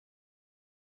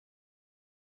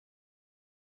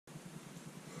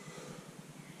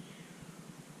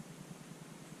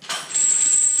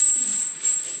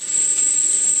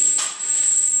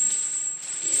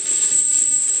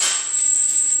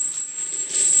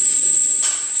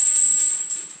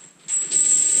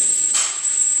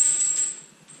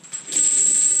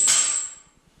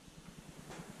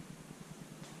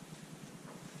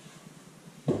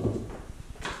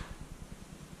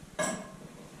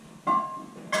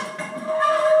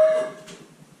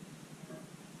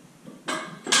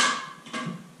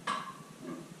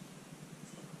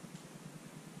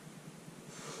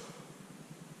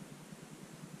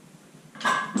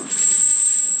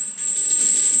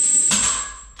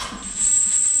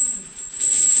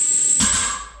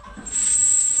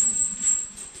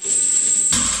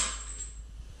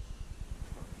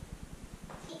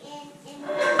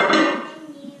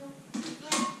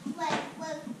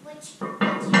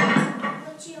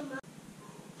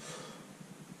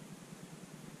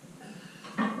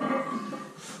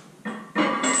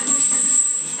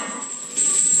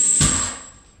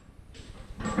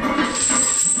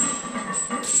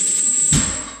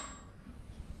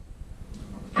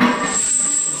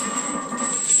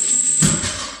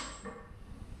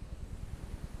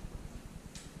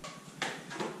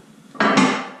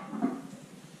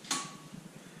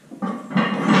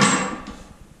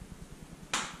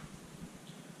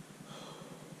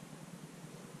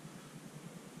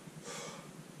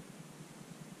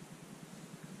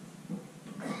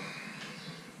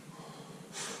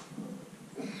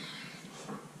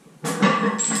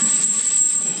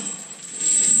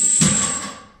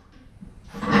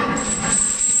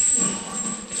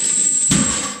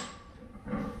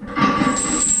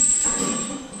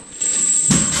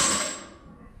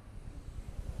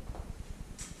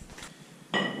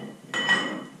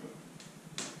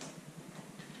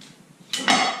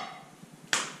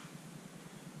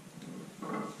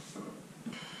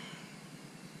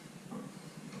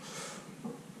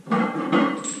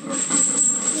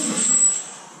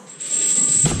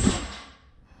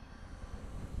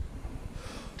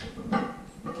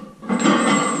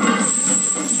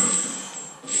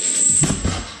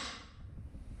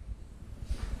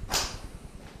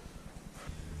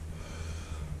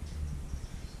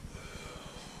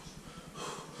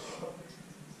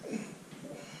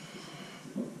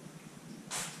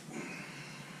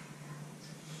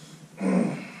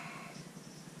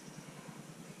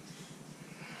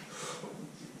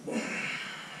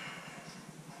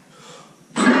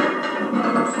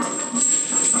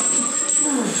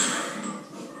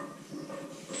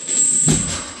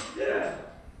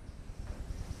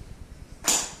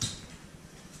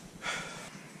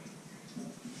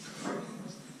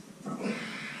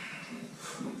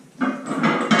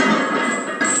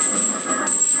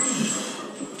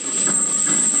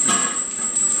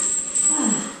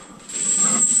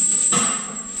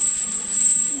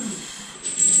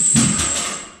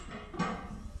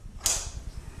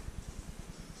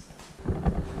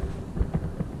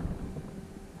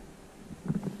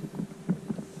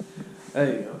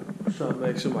Hey, I'm trying to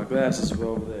make sure my glasses are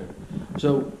over there.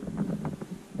 So,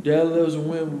 deadlifts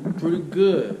went pretty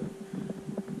good.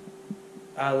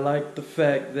 I like the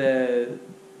fact that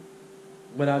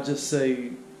when I just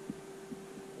say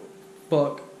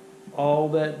fuck all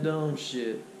that dumb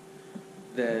shit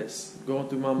that's going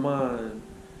through my mind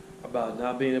about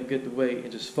not being able to get the weight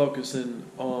and just focusing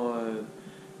on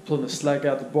pulling the slack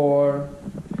out the bar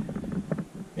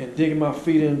and digging my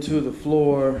feet into the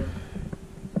floor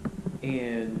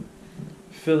and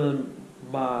feeling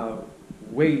my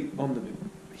weight on the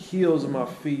heels of my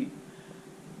feet,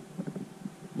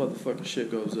 motherfucking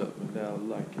shit goes up, and now I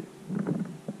like it.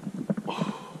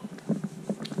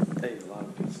 Ate a lot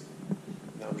of pizza.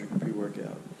 Now I'm drinking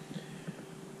pre-workout.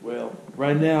 Well,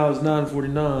 right now it's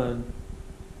 9:49.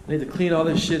 I need to clean all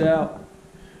this shit out,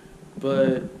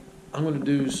 but I'm gonna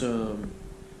do some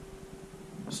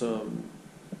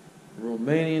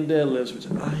Romanian deadlifts, which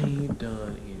I ain't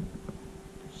done in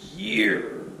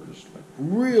years, like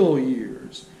real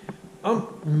years. I'm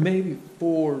maybe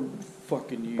 4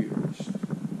 fucking years.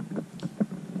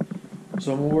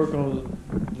 So I'm gonna work on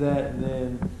that and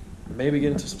then maybe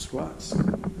get into some squats.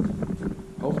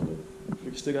 Hopefully, if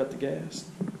we still got the gas.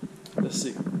 Let's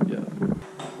see. Yeah.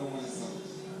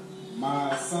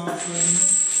 My assumption,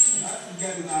 I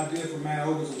got this idea from Matt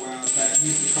Otis a while back. He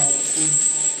used to call it food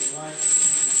culture, right?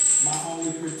 My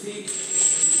only critique, I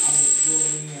was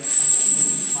throwing in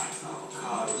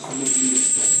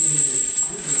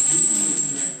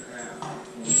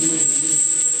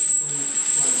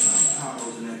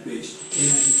that bitch.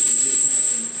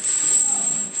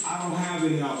 I don't have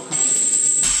any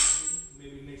avocados.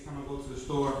 Maybe next time I go to the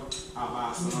store, I'll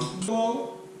buy some.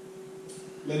 So,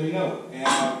 let me know, and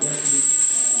I'll definitely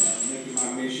make it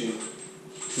my mission to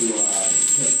keep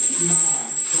my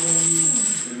eye, showing you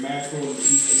the macro, the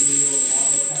eat the meal, and all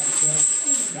that type of stuff.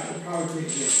 That would probably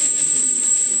take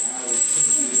an hour to put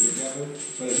the video together.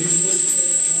 But if you really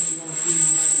say that much, you want to see my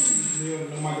macro, eat the meal,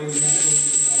 know my daily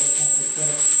macros, and all that type of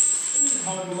stuff,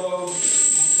 comment below.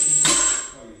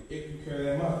 If you care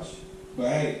that much. But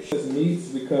hey, it's meats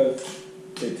because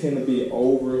they tend to be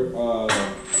over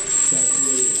saturated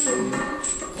with sodium.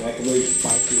 So that can really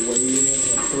spike your weight in.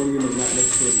 Sodium is not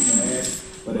necessarily bad,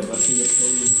 but if I see your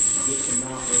sodium is a good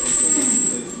amount,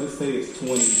 let's say it's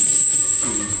 20 to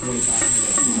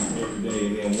 2,500 every day,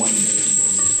 and then one day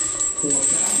it's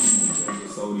 4,000 grams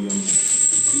of sodium.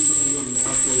 Even though your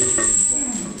macros are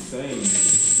exactly the same,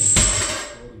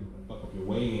 sodium can fuck up your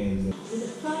weigh-ins. With a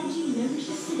Prodigy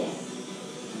membership today.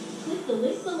 Click the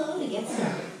link below to get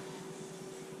started.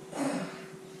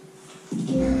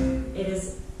 It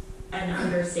is an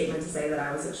understatement to say that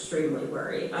I was extremely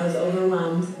worried. I was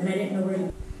overwhelmed and I didn't know where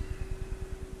to.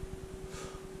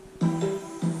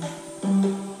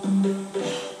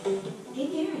 Hey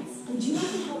parents, would you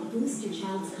like to help boost your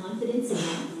child's confidence in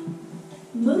math?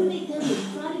 Motivate them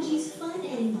with Prodigy's fun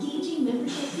and engaging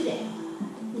membership today.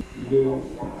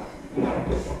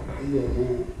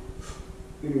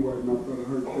 Anyway, my brother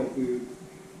hurt Texas,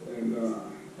 and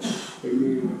they made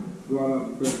me go out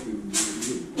the best thing.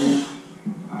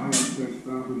 I hadn't touched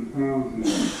 500 pounds in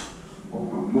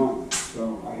over a month, so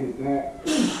I hit that.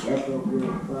 That felt good.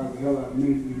 Surprised the hell out of me.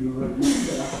 You know,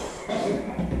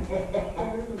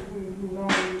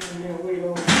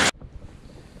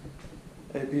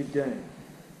 Hey, beat game.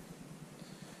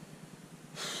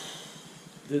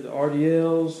 Did the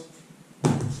RDLs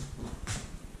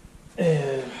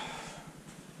and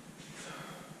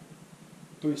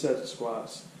 3 sets of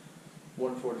squats,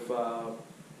 145,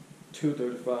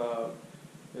 235,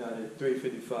 and I did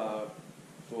 355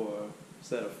 for a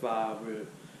set of 5 with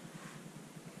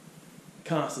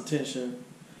constant tension.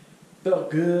 Felt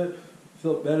good,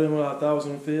 felt better than what I thought I was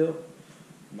gonna feel.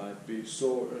 Might be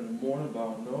sore in the morning, but I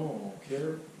don't know, I don't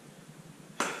care.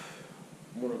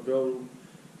 I'm gonna go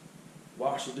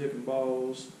wash the dick and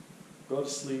balls, go to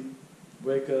sleep,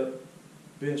 wake up,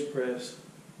 bench press,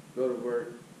 go to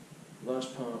work,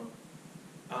 lunch pump.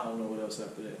 I don't know what else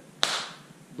after that.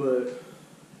 But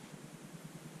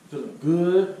feeling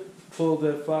good, pulled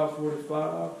that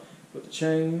 545 with the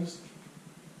chains,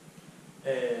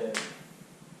 and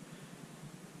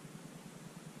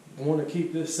want to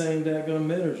keep this same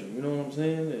daggone energy, you know what I'm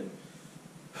saying? And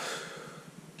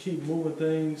keep moving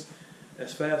things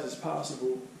as fast as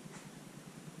possible,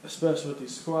 especially with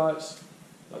these squats.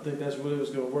 I think that's really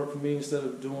what's going to work for me instead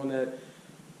of doing that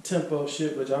tempo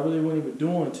shit, which I really wasn't even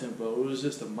doing tempo. It was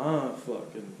just a mind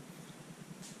fuck. And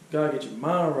gotta get your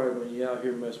mind right when you're out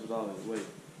here messing with all that weight.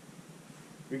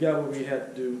 We got what we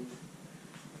had to do.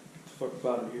 Get the fuck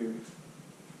out of here.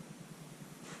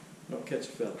 Don't catch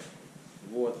a fella.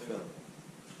 Avoid the fella.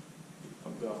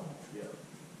 I'm gone. Yeah.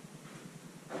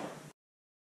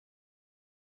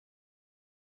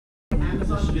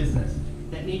 Amazon business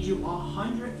that made you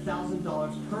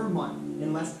 $100,000 per month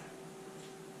in less.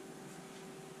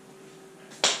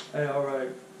 Hey, alright,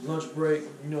 lunch break,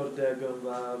 you know the dadgum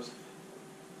vibes.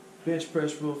 Bench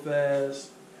press real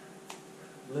fast.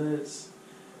 Let's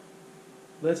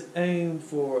aim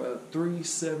for a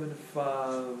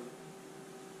 375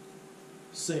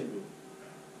 single.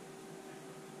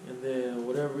 And then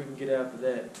whatever we can get after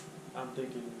that, I'm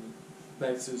thinking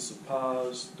back to some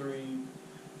pause,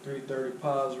 330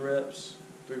 pause reps,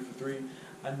 3 for 3.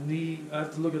 I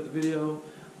have to look at the video.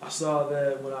 I saw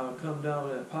that when I come down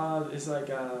with that pause, it's like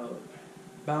I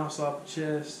bounce off the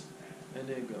chest and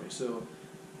then go. So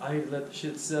I need to let the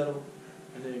shit settle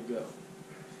and then go.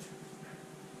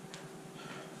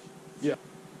 Yeah.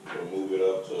 We'll move it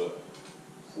up to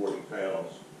 40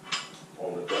 pounds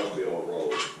on the dumbbell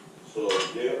rows. So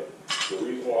yeah, the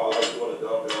reason why I like doing the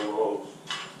dumbbell rows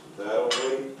that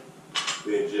way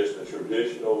than just the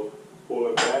traditional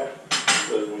pulling back,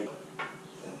 because when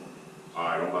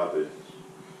alright, I'm about to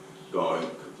go and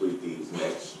complete these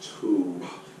next 2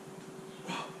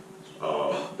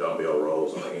 dumbbell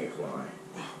rows on the incline.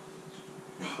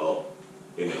 Oh,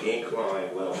 in the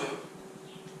incline level.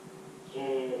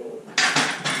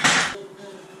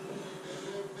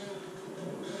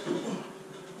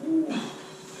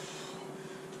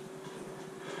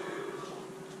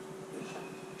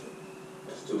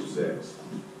 That's 2 sets.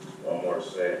 1 more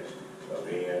set of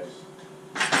ends.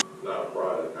 Not a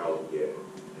product out yet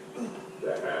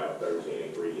that have 13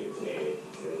 ingredients in it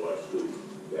and 1 scoop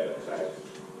that attacks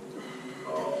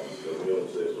the immune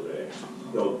system in a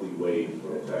healthy way and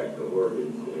attack the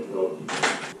organs in a healthy way.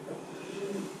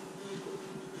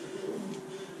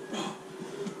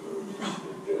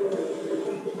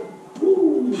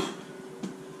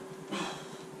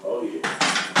 Oh yeah.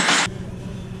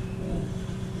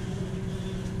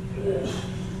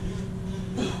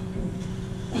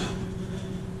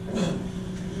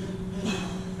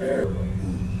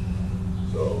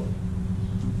 So,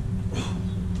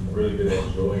 I've really been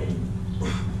enjoying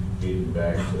getting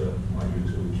back to my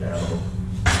YouTube channel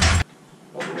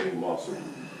on lean muscle.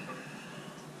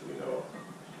 You know,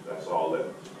 that's all that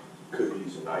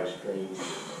cookies and ice cream.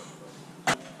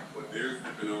 What they're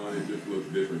sipping on, it just looks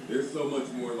different. There's so much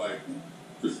more like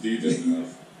prestigious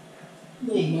stuff.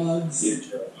 Little mugs. Yeah,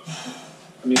 Joe.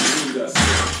 I mean, you got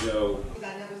some Joe. I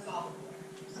never saw before,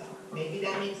 so maybe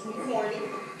that makes me corny,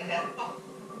 and that's fine.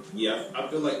 Yeah, I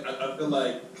feel like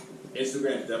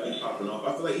Instagram's definitely popping off.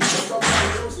 I feel like he's talking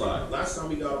about Joe's live. Last time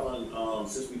we got on,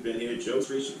 since we've been here, Joe's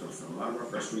frustration comes from. A lot of our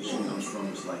frustration comes from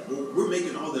it's like, well, we're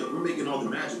making all the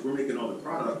magic, we're making all the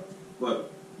product,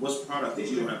 but what's product if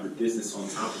you don't have the business on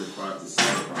top of the product to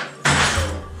sell the product?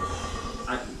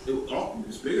 So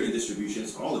it's bigger than distribution.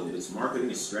 It's all of it. It's marketing,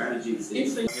 it's strategy, it's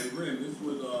anything. And Ren, this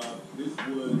was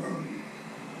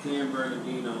San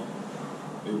Bernardino.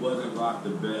 It wasn't Rock the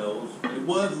Bells. It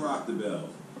was Rock the Bells.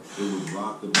 It was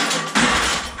Rock the Bells.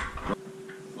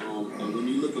 And when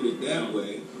you look at it that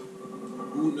way,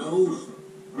 who knows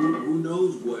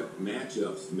what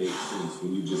matchups make sense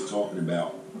when you're just talking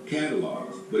about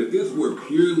catalogs. But if this were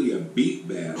purely a beat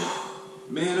battle,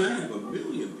 man, I have a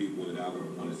million people that I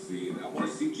would want to see. And I want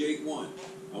to see Jake 1.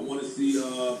 I want to see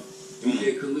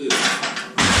DJ Khalil.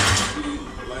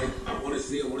 I want to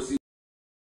see.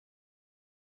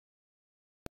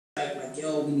 Like,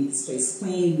 yo, we need the space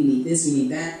clean, we need this, we need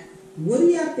that. What do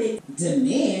y'all think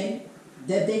demand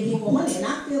that they give more money? And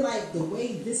I feel like the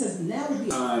way this has never been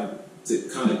to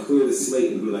kind of clear the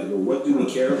slate and be like, well, what do we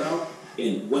care about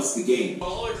and what's the game? Well,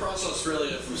 all the way across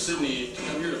Australia from Sydney to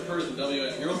come here to Perth and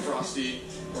WA, here with Frosty.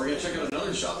 We're going to check out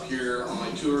another shop here on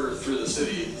my tour through the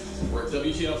city. We're at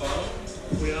WTF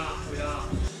Auto. We are.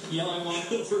 Yellow one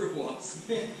over was.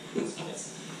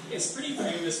 It's pretty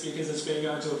famous because it's been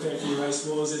going to a fair few race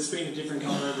wars. It's been a different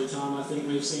colour every time. I think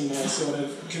we've seen a sort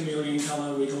of chameleon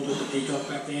colour. We called it the peacock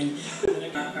back then.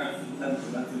 Not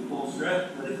constant full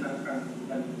stretch, but it's not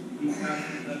constant. He's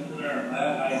constant with our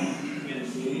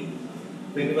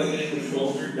think about getting the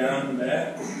shoulder down and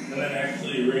back, and then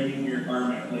actually wringing your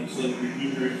arm out, like so your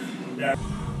uterus down.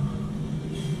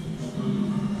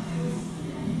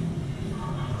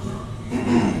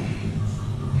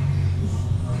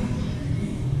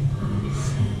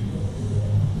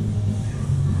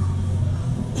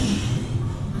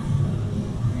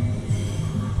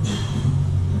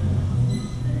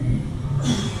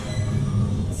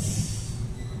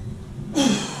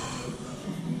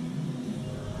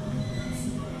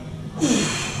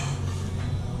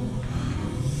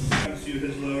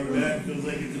 His lower back feels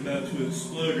like it's about to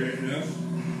explode right now.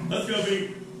 Let's go,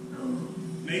 B.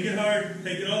 Make it hard.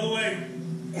 Take it all the way.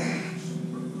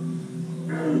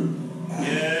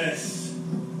 Yes.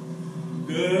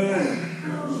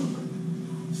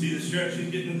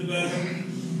 instructions, getting to the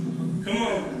bottom. Come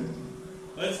on.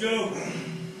 Let's go.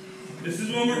 This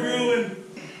is when we're growing.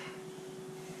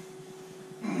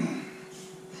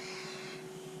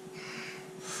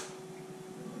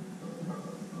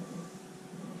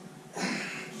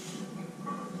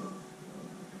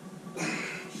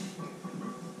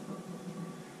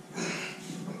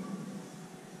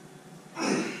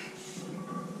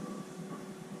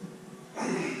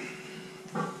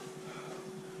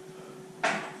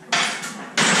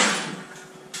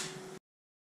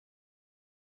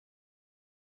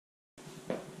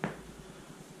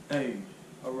 Hey,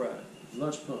 alright,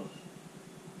 lunch pump.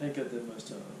 Ain't got that much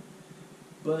time.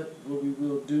 But what we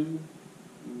will do,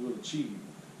 we will achieve.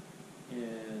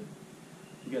 And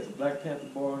we got the Black Panther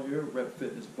bar here, Rep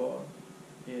Fitness bar.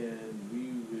 And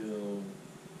we will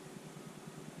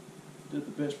do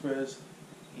the bench press.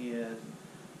 And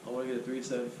I want to get a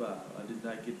 375. I did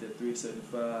not get that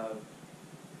 375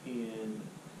 in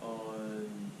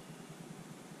on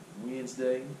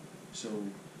Wednesday. So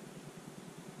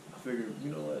I figured,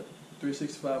 you know what,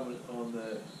 365 on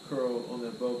that curl, on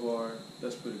that bow bar,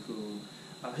 that's pretty cool.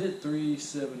 I hit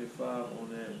 375 on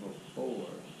that before.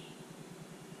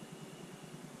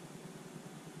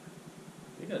 I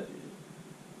think I did.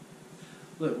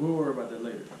 Look, we'll worry about that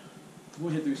later. We'll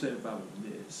hit 375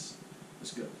 with this.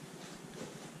 Let's go.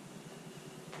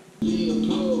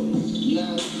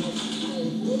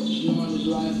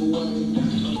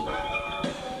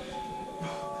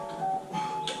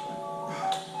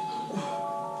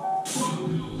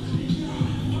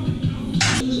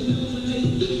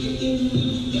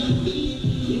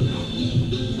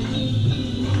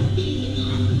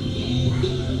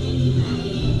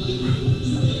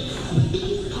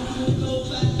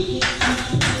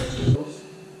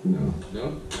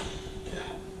 No?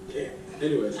 Yeah.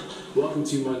 Anyways, welcome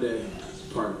to Monday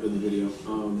part of the video.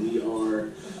 We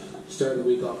are starting the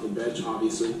week off the bench,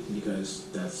 obviously, because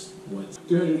that's what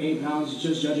 308 pounds,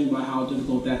 just judging by how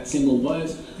difficult that single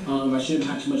was. I shouldn't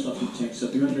have too much left in the tank, so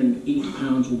 308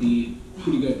 pounds will be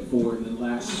pretty good for the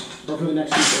next 2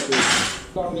 seconds.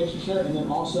 Foundation shirt, and then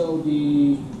also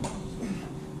the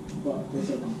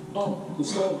the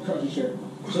skull crushing shirt.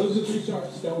 So those are the 3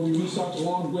 starts that will be restocked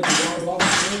along with the water bottle.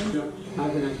 I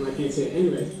can't say it.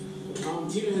 Anyway,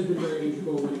 Tina has been very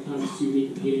integral when it comes to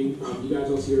meat competing. You guys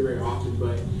don't see her very often,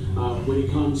 but when it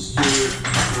comes to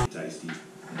tasty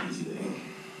and easy to eat.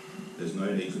 There's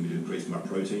no need for me to increase my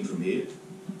protein from here,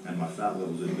 and my fat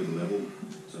levels at a good level.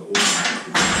 So all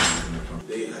my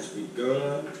day has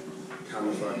begun. Kind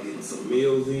of start getting some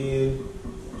meals in,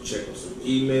 check on some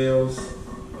emails,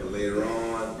 and later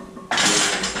on.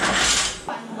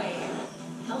 By the way,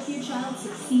 help your child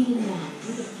succeed in math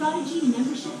with a Prodigy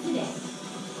membership today.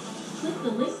 Click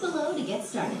the link below to get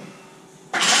started.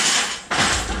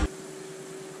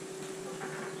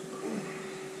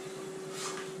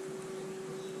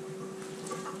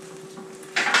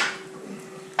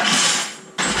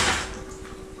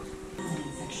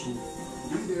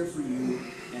 Be there for you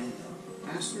and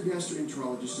ask your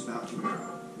gastroenterologist about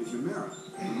Humira. With Humira,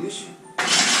 remission.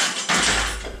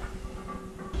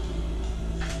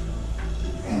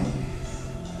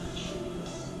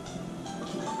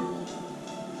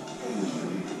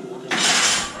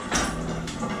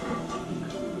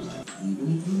 Even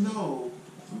if you know,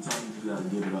 sometimes you gotta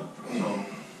give it up. So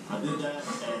I did that,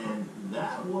 and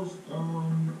that was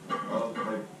on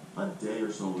like a day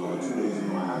or so ago, 2 days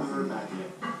ago. I haven't heard back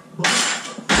yet. But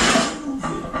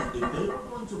if they're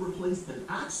going to replace an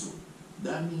axle,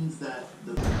 that means that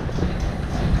the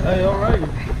Hey, alright.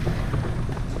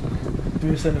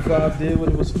 375 did what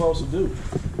it was supposed to do.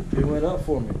 It went up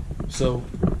for me. So,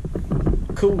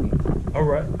 cool.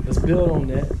 Alright, let's build on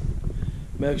that.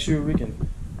 Make sure we can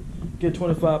get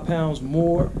 25 pounds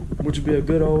more, which would be a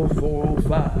good old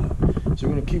 405. So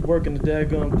we're gonna keep working the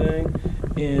daggum thing,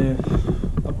 and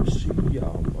I will see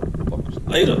y'all motherfuckers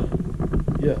later.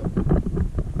 Yeah.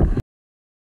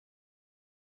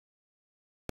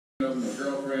 My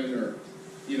girlfriend, or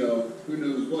who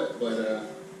knows what, but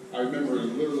I remember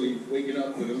literally waking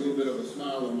up with a little bit of a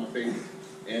smile on my face,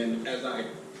 and as I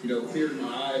cleared my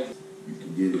eyes. You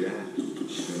can get it at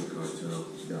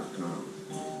StrengthCartel.com.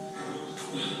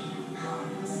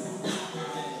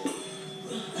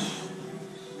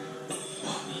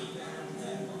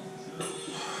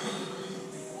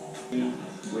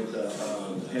 With the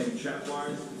heavy trap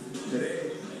wires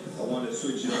today, I want to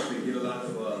switch it up and get a lot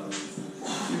of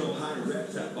high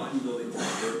reps at bodybuilding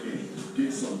type work and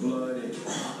get some blood and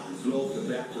blow up the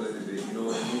back a little bit. You know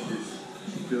what I mean?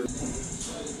 Just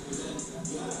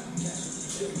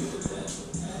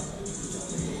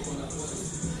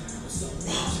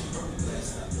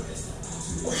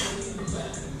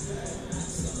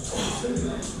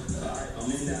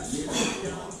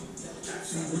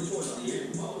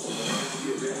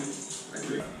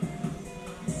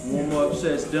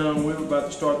set's done with. We're about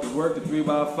to start the work, the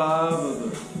 3x5 of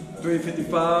the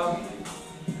 355.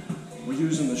 We're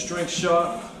using the Strength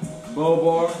Sharp bow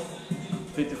bar,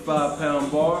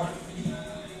 55-pound bar,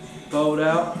 bowed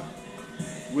out.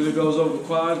 Really goes over the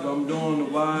quads, but I'm doing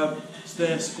the wide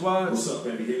stance squats. What's up,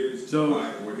 baby hitters? So,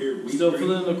 We're here. still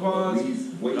feeling the quads,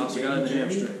 but also got in the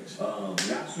hamstrings.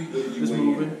 Just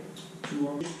moving.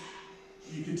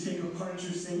 You can take apart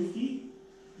your safety,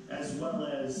 as well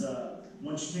as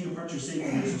once you take apart your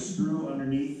safety, there's a screw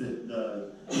underneath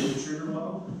the trigger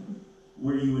well,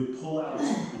 where you would pull out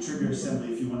the trigger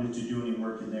assembly if you wanted to do any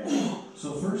work in there.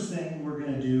 So first thing we're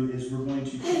going to do is we're going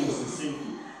to change the safety.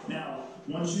 Now,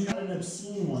 once you got an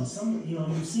obscene one,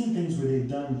 you've seen things where they've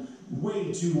done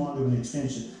way too long of an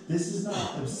extension. This is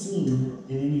not obscene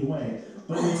in any way,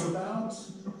 but it's about,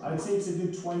 I'd say it's a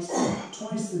good twice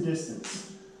the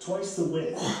distance, twice the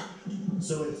width.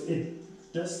 So it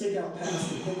does stick out past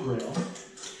the hip rail.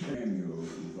 Manual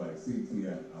is like, see,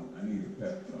 I need a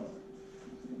pep talk.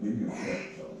 Give me a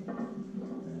pep talk.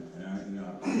 And I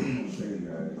really want to say to you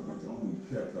guys, the only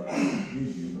pep talk I can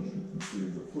give you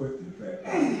is a foot in the back of the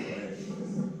class.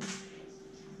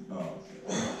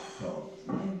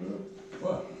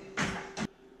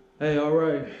 Hey, all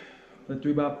right. The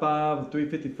 3x5, the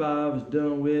 355 is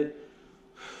done with.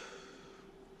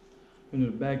 We do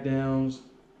the back downs,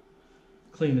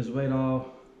 clean his weight off.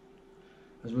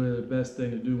 That's really the best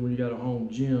thing to do when you got a home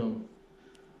gym.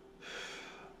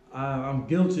 I'm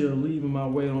guilty of leaving my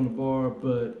weight on the bar,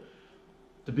 but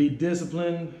to be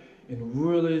disciplined and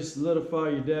really solidify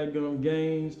your dadgum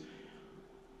gains,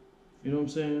 you know what I'm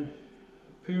saying?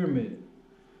 Pyramid,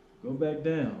 go back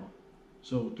down.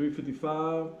 So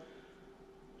 355,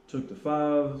 took the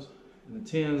 5s and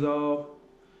the 10s off.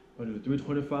 I'm gonna do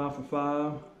 325 for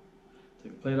 5,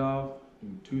 take a plate off, do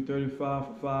 235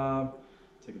 for 5,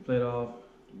 take a plate off,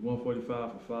 do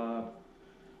 145 for 5,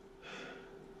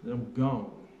 then I'm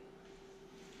gone.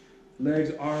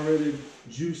 Legs already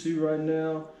juicy right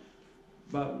now,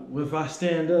 but if I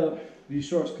stand up, these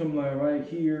shorts come like right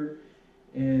here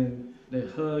and they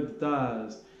hug the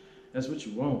thighs. That's what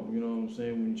you want, you know what I'm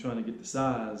saying, when you're trying to get the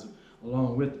size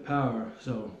along with the power.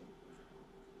 So,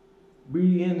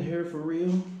 we in here for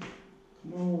real.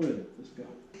 Come on with it, let's go.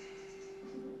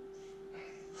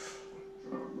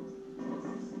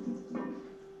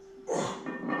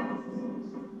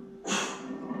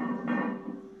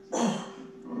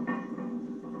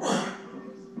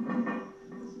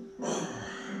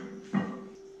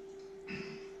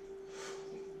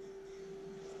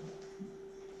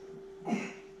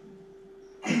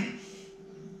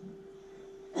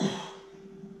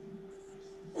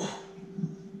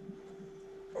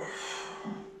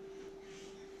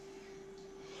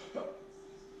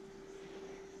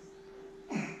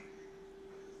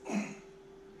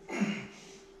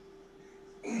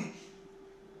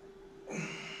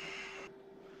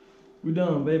 We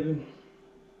done, baby.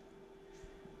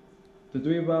 The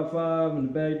 3x5 and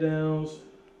the back downs,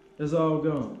 that's all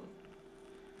gone.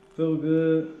 Feel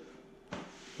good,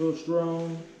 feel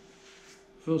strong,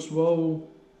 feel swole.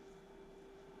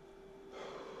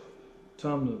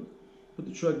 Time to put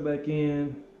the truck back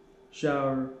in,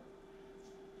 shower.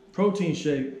 Protein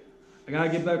shake, I gotta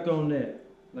get back on that.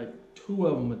 Like 2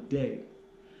 of them a day.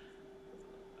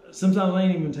 Sometimes I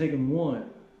ain't even taking one.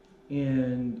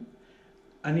 And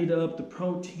I need to up the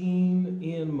protein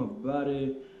in my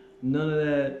body. None of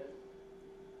that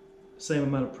same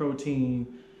amount of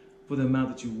protein for the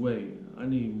amount that you weigh. I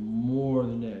need more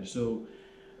than that. So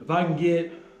if I can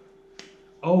get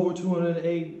over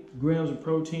 208 grams of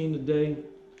protein a day,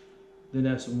 then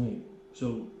that's a win.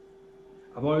 So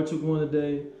I've already took one a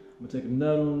day. I'm gonna take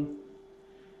another one.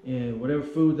 And whatever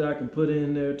food that I can put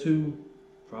in there too,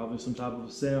 probably some type of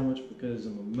a sandwich because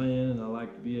I'm a man and I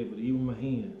like to be able to eat with my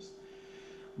hands.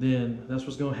 Then that's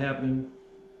what's gonna happen.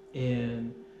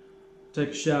 And take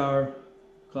a shower,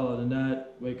 call it a night,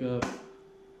 wake up,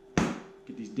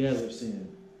 get these deadlifts in.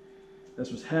 That's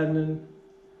what's happening.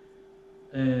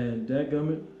 And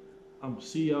dadgummit, I'm gonna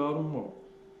see y'all tomorrow.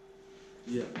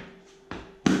 Yeah.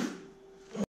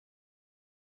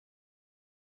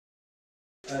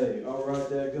 Hey, alright,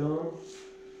 dadgum.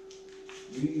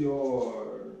 We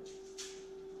are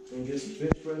gonna get some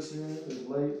bench press in. It's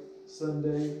late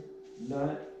Sunday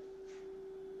night,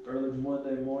 early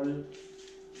Monday morning.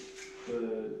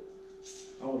 But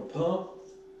I want to pump.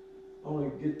 I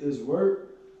want to get this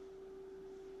work.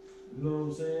 You know what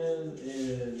I'm saying?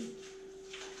 And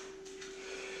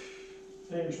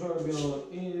I ain't trying to be on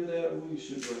any of that weak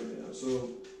shit right now.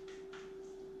 So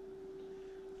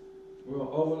we're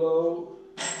gonna overload,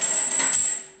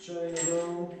 chain it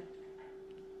on,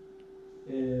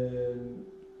 and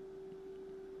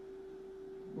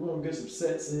gonna get some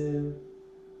sets in.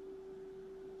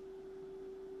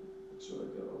 Make sure I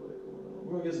got all that going on.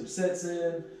 We're gonna get some sets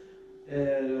in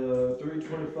at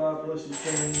 325 plus your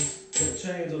chains. Put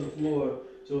chains on the floor,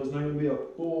 so it's not gonna be a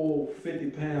full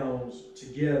 50 pounds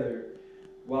together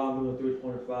while I'm doing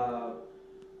 325.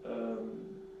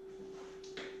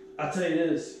 I tell you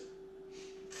this.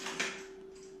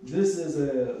 This is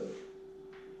a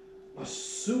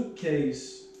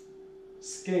suitcase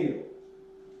scale.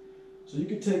 So you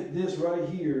can take this right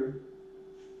here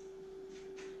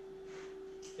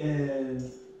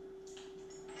and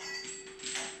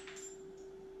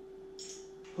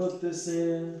put this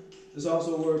in. This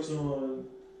also works on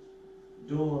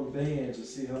doing bands to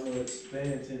see how much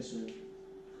band tension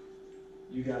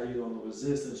you got either on the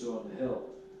resistance or on the help.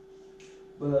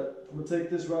 But I'm gonna take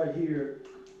this right here.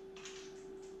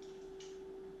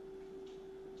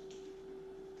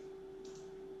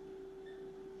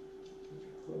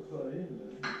 Plug her in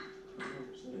there.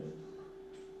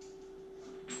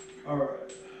 All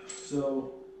right.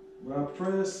 So when I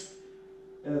press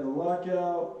at the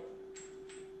lockout,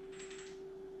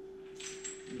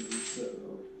 reset it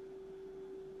over.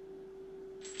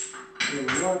 So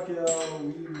the lockout,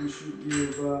 we should be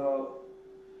about.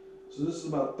 So this is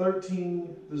about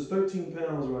 13. This is 13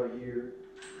 pounds right here.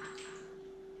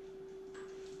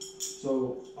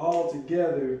 So all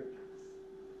together,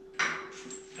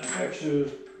 an extra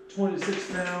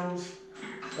 26 pounds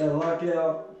at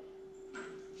lockout.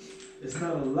 It's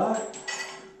not a lot,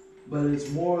 but it's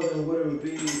more than what it would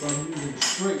be if I'm using a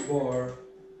straight bar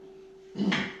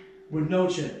with no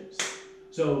chains.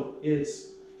 So it's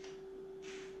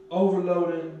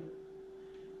overloading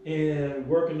and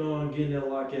working on getting that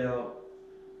lockout,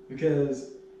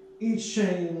 because each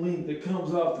chain link that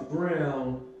comes off the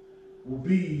ground will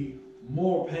be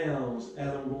more pounds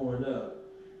as I'm going up,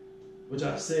 which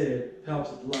I said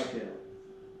helps with the lockout.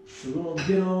 So we're gonna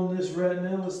get on this right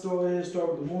now. Let's go ahead and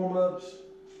start with the warm-ups.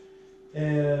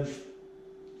 And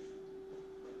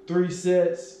 3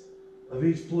 sets of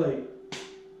each plate.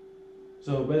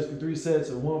 So basically 3 sets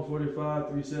of 145,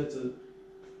 3 sets of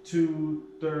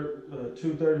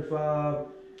 235,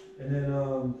 and then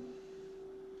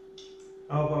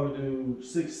I'll probably do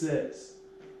 6 sets.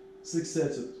 6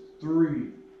 sets of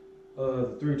 3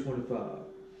 325.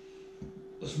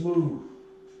 Let's move.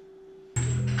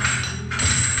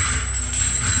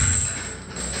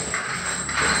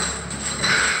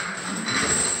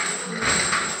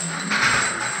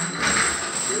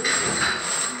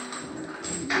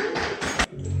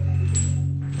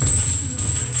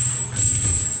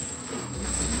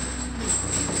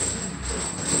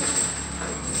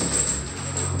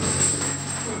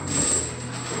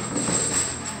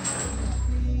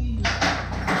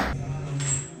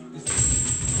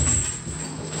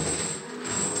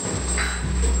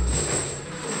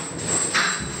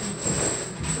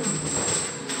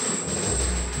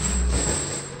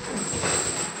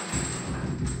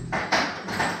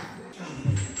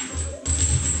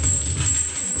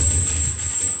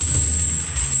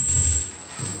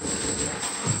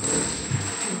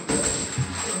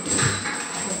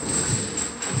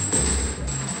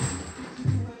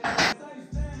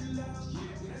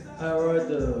 Alright,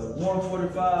 the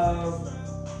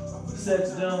 145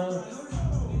 set's done.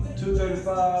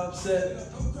 235 set.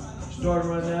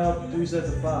 Starting right now, 3 sets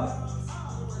of 5.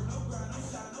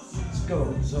 Let's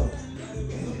go. So.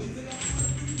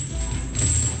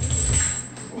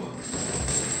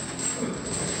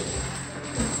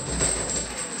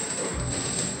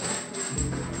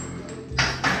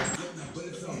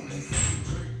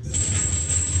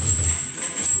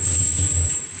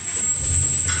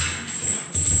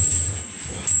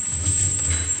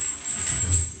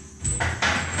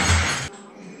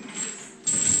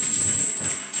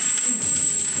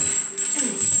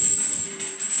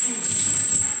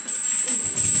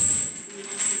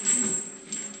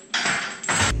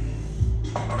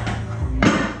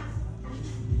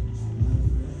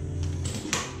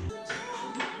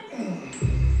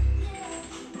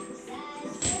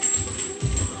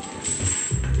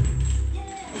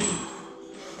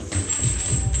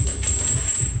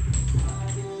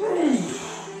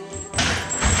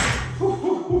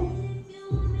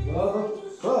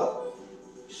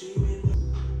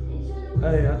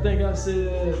 Hey, I think I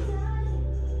said,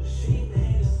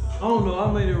 I don't know how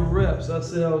many reps I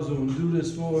said I was gonna do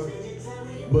this for,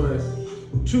 but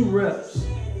 2 reps,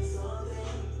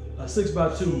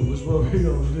 6x2 is what we're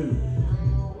gonna do.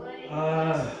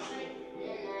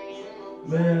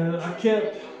 Man, I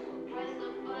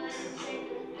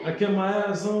kept my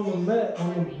ass on the mat,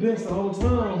 on the bench the whole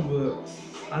time, but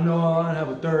I know I have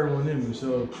a 3rd one in me,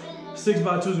 so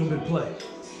 6x2 is gonna be play.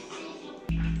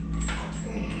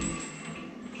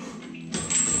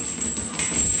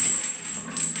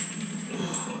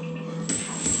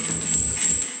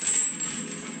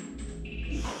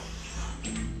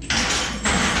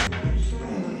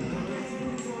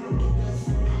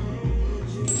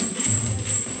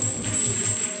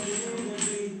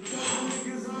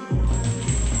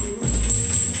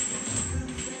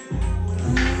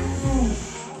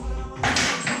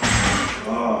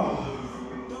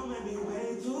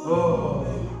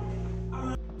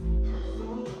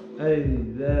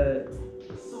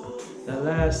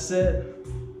 last set,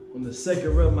 on the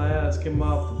second rep, my ass came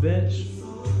off the bench.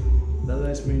 That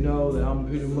lets me know that I'm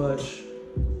pretty much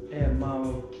at my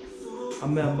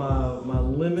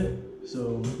limit.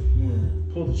 So I'm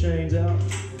gonna pull the chains out.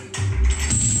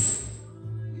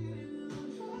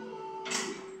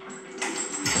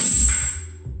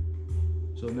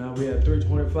 So now we at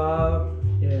 325,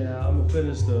 and I'm gonna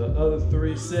finish the other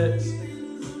 3 sets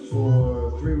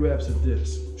for 3 reps of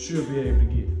this. Should be able to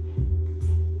get it.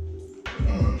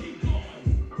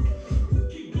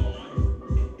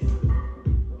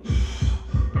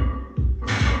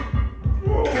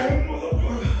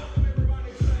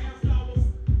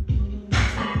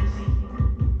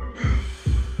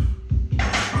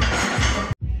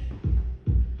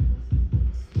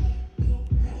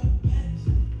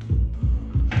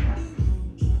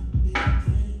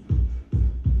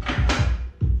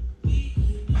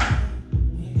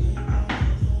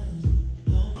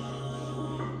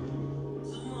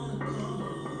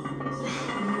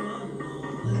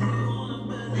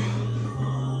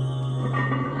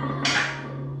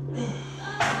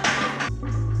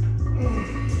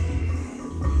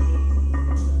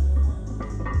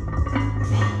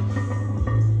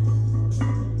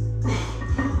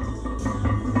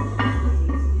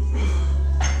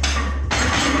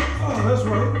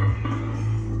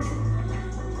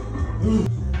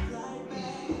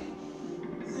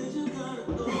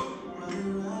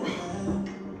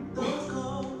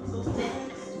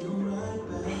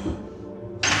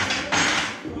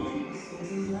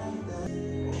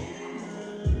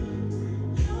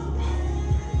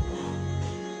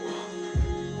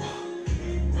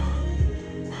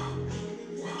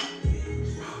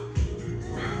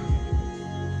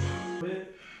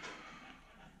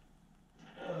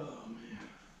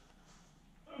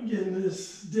 Getting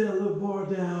this deadlift bar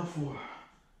down for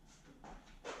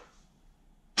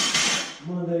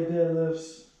Monday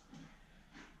deadlifts.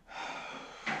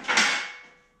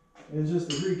 And just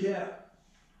to recap,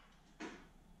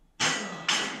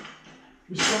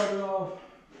 we started off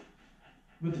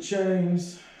with the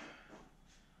chains,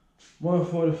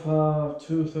 145,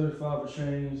 235 for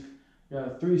chains.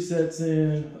 Got 3 sets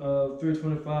in of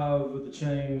 325 with the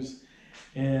chains,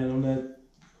 and on that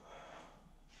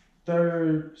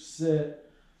 3rd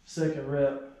set, 2nd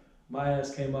rep, my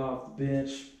ass came off the bench.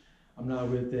 I'm not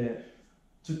with that.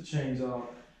 Took the chains off,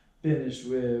 finished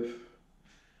with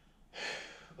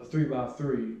a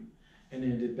 3x3, and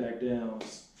then did back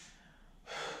downs.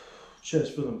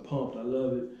 Chest feeling pumped, I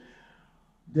love it.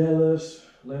 Deadlifts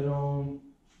later on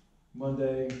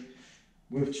Monday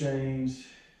with chains.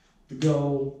 The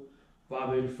goal,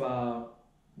 585,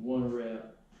 1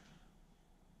 rep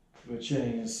with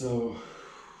chains. So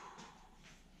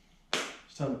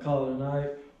it's time to call it a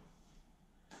night.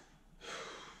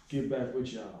 Get back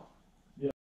with y'all.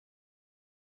 Yeah.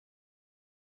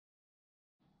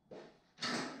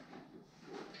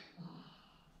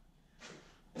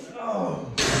 Oh.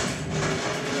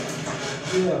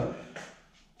 Yeah.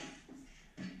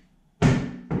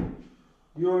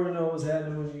 You already know what's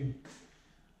happening when you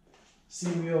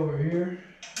see me over here.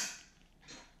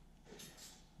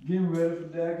 Getting ready for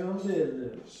daggone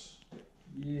deadlifts.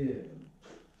 Yeah.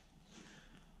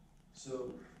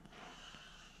 So,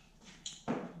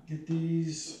 get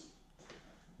these.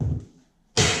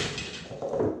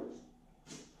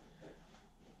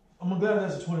 I'm glad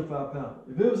that's a 25 pounder.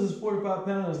 If it was a 45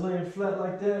 pounder that's laying flat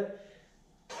like that,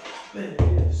 man,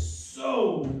 it is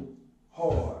so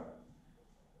hard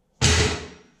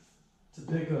to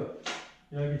pick up.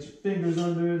 You gotta get your fingers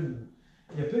under it, and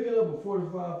yeah, picking up a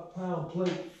 45-pound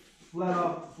plate flat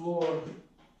off the floor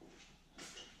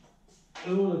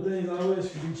is one of the things I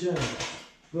wish could be changed,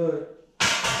 but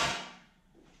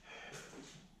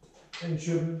ain't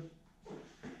tripping.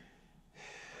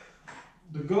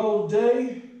 The goal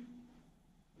today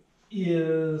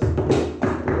is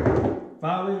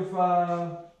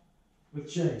 585 with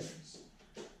chains.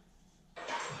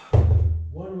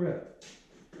 1 rep.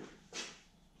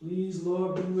 Please,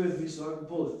 Lord, be with me so I can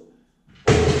pull it.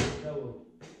 That will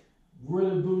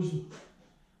really boost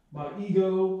my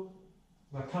ego,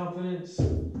 my confidence.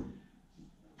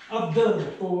 I've done it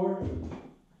before.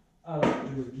 I like to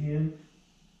do it again.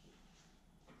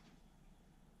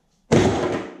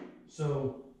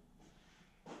 So,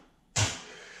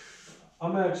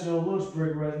 I'm actually on lunch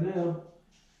break right now.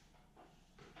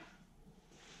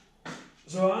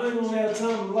 So I ain't gonna have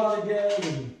time to lollygag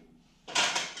and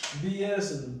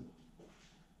BS and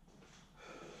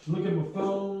look at my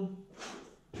phone.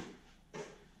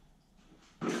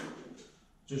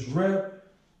 Just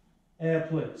rep, add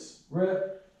plates.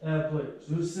 Rep, add plates.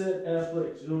 Do set, add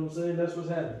plates. You know what I'm saying? That's what's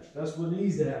happening. That's what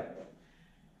needs to happen.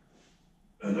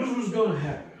 And this was gonna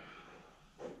happen.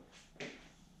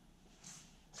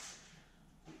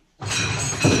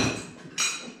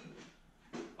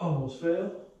 Almost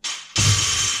failed.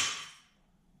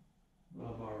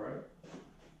 All right.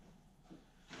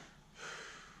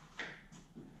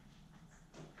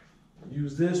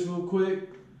 Use this real quick,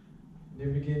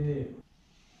 then we get in.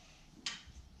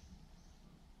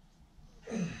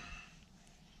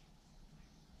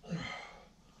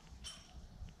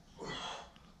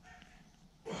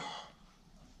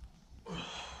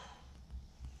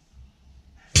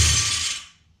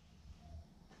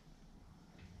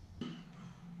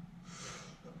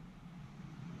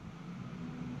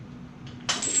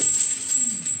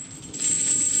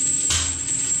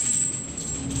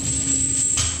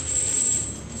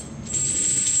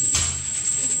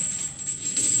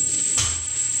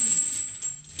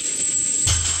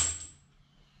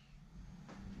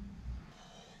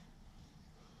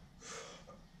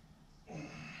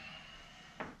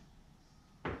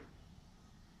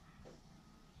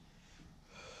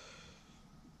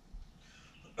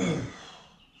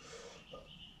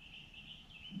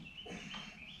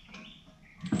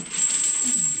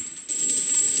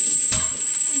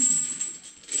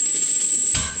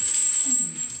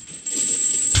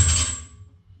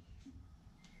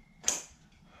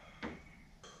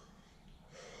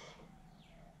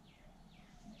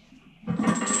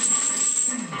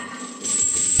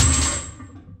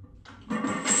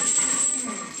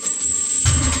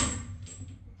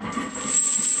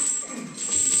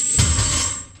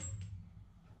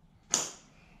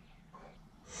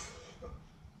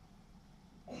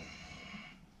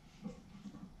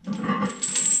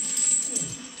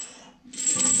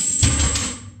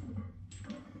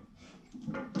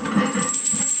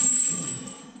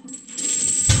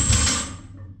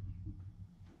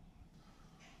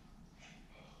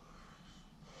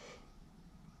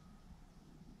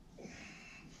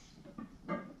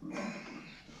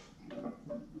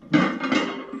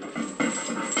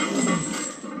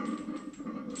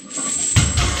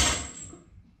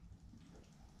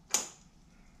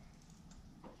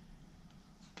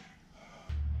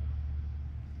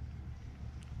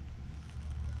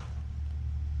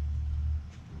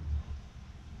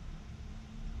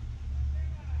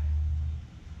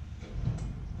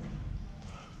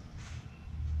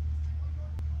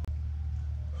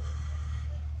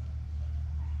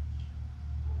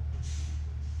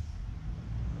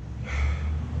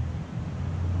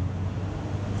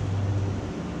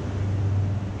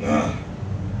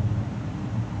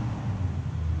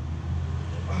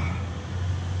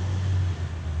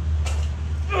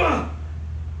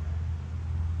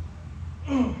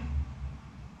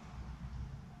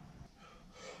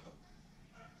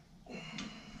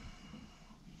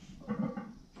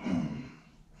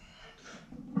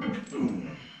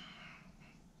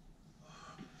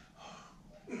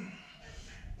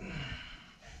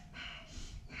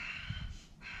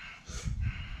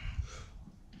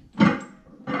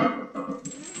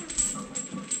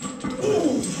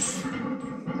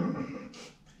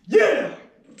 Yeah!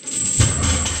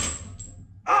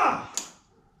 Ah!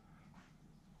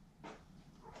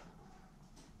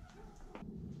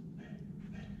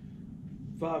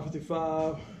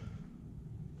 $555.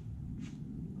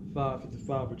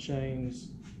 $555 for chains.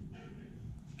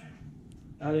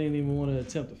 I didn't even want to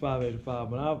attempt the 585,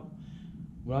 but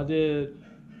when I did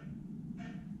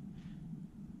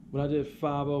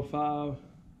 505,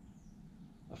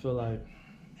 I feel like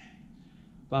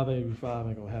 585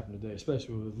 ain't gonna happen today,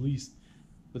 especially with at least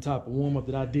the type of warm up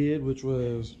that I did, which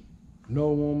was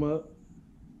no warm up.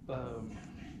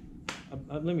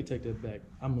 Let me take that back.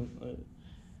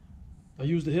 I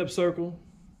used the hip circle.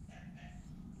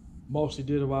 Mostly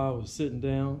did it while I was sitting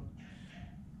down,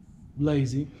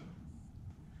 lazy.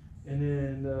 And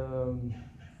then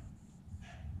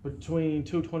between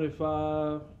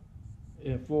 225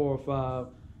 and 405,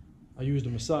 I used a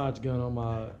massage gun on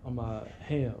my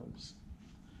hams.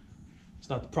 It's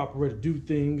not the proper way to do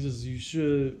things, as you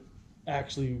should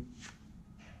actually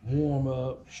warm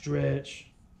up, stretch,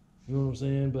 you know what I'm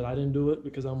saying? But I didn't do it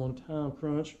because I'm on a time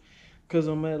crunch, because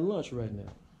I'm at lunch right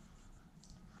now.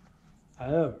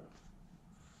 However,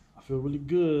 I feel really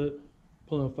good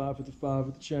pulling 555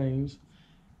 with the chains.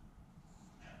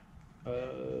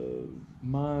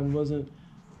 Mine wasn't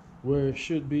where it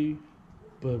should be,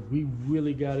 but we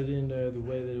really got it in there the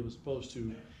way that it was supposed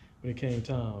to when it came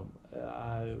time.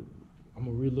 I'm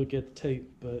gonna relook at the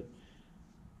tape, but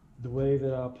the way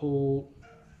that I pulled,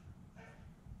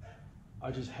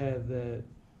 I just had that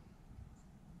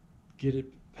get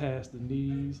it past the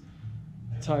knees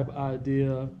type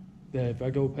idea that if I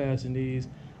go past the knees,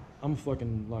 I'm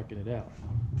fucking locking it out.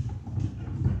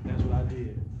 I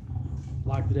did.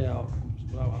 Locked it out.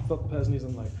 When I felt the past knees,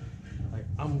 I'm like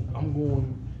I'm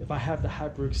going, if I have to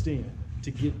hyperextend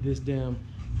to get this damn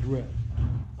rep,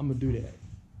 I'm gonna do that.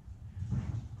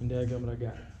 And dadgummit, I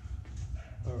got it.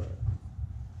 All right.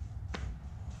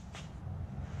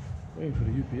 Waiting for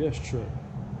the UPS truck.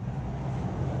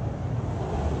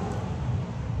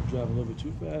 I'm driving a little bit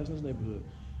too fast in this neighborhood.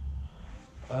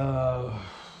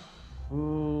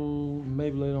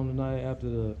 Maybe later on tonight after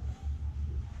the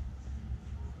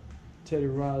Teddy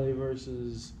Riley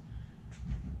versus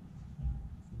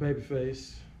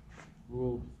Babyface,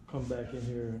 we'll come back in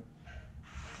here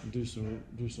and do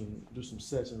some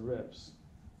sets and reps.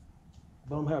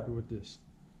 But I'm happy with this.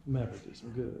 I'm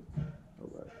good. All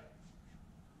right.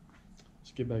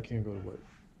 Let's get back here and go to work.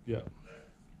 Yeah.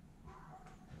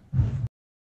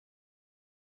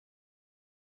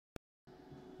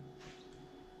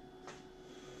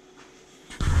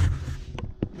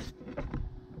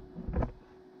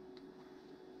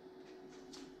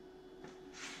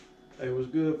 Hey, what's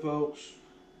good, folks?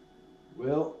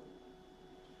 Well,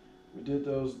 we did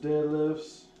those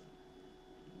deadlifts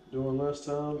during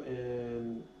lunchtime,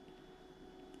 and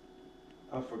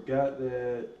I forgot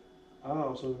that I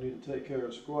also need to take care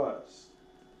of squats.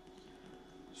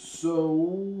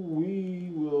 So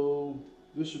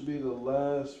this should be the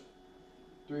last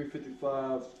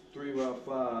 355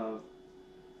 3x5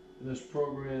 in this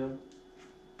program.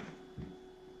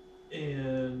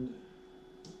 And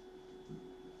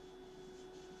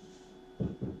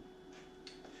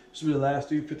this will be the last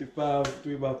 355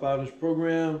 3x5 in this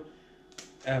program.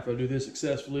 After I do this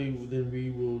successfully, then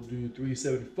we will do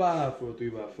 375 for a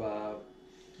 3x5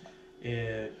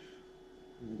 and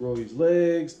grow these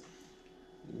legs.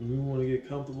 We want to get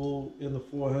comfortable in the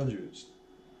 400s.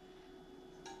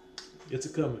 It's a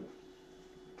coming.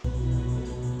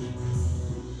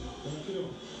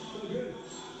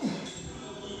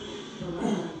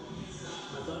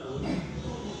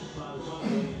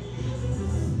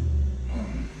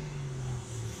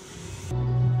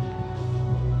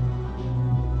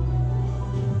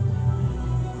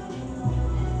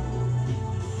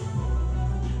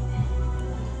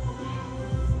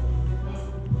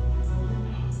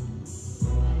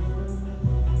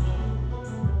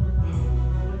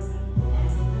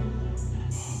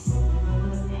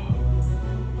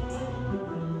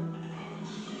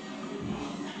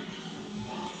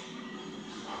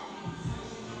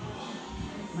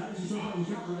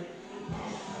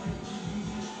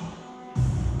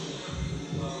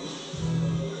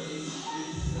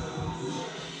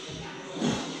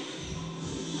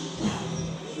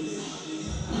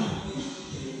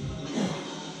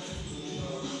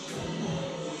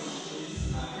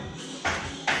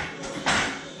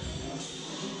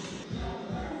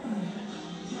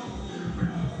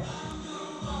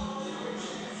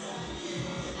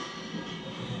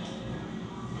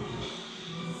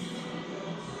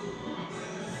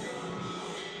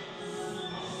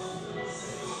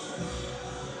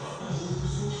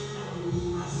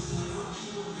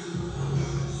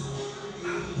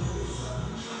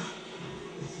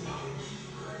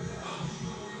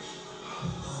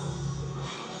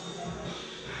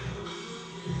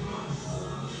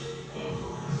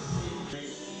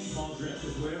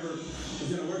 Whatever is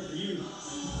going to work for you,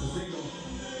 the single,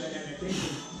 that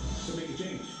adaptation to make a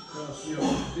change. Because,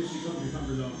 this becomes your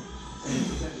comfort zone. And it's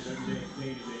presented every day, day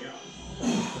in and day out. So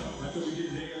that's what we did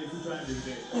today, at least we tried to do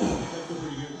today. That's still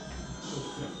pretty good. So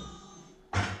successful.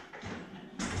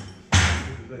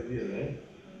 This is idea, right?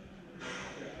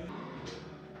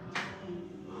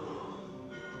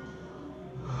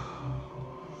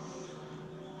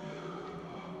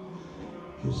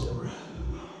 Here's Zebra.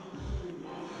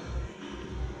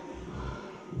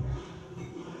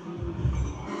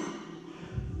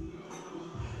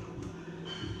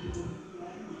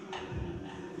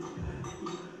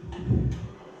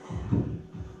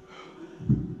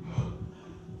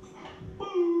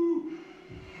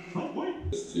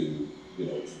 To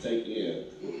take in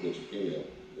what you can,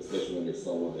 especially when there's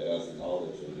someone that has the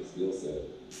knowledge and the skill set,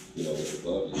 that's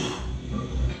above you.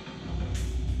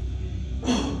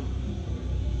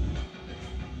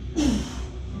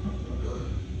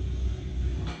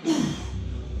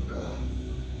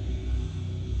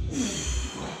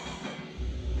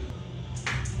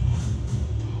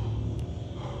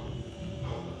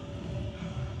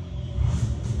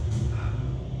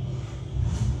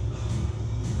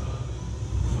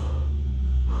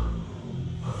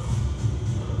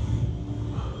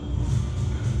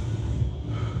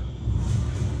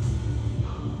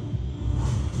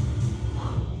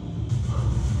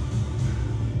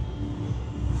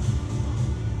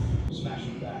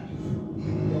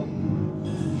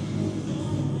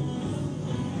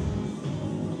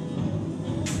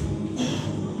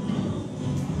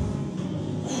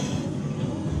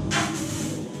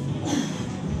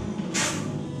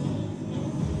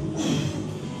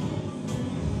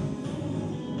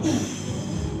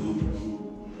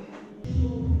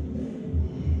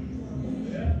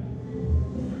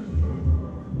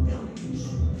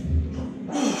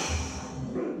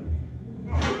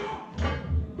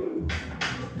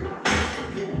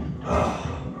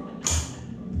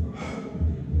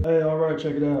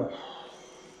 check it out.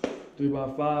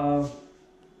 3x5,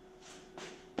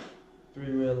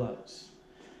 3 red lights.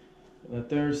 In the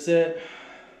third set,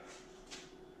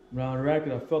 round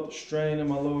racket, I felt the strain in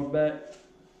my lower back.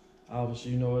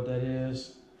 Obviously, you know what that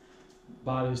is.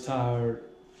 Body's tired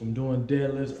from doing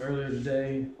deadlifts earlier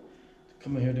today.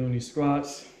 Coming here doing these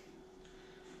squats.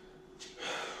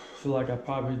 Feel like I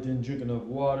probably didn't drink enough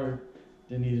water,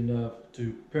 didn't eat enough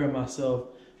to prepare myself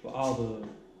for all the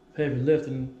heavy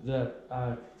lifting that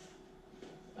I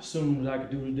assumed that I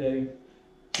could do today.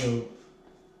 So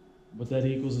what that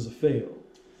equals is a fail.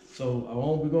 So I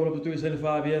won't be going up to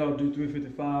 375 yet. I'll do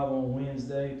 355 on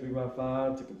Wednesday,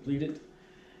 3x5 to complete it.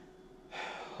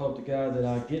 Hope to God that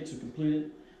I get to complete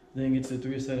it, then get to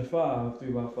 375,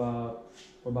 3x5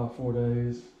 for about 4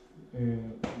 days,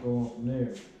 and go on from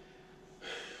there.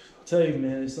 I'll tell you,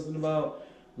 man, there's something about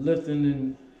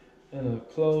lifting in a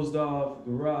closed off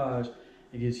garage.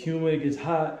 It gets humid, it gets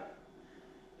hot,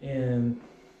 and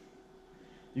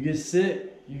you get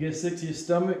sick. You get sick to your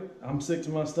stomach. I'm sick to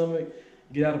my stomach.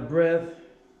 You get out of breath.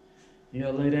 You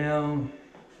gotta lay down,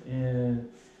 and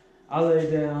I lay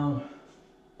down.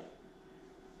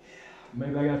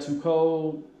 Maybe I got too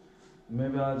cold.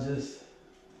 Maybe I just,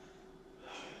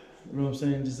 you know what I'm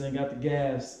saying, just ain't got the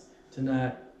gas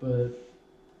tonight. But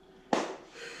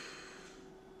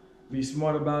be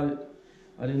smart about it.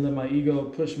 I didn't let my ego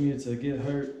push me to get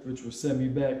hurt, which would set me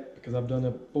back because I've done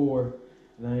that before,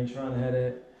 and I ain't trying to have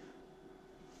that.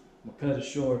 I'm gonna cut it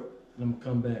short, and I'm gonna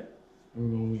come back, and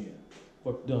we're gonna win.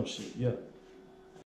 Fuck dumb shit, yeah.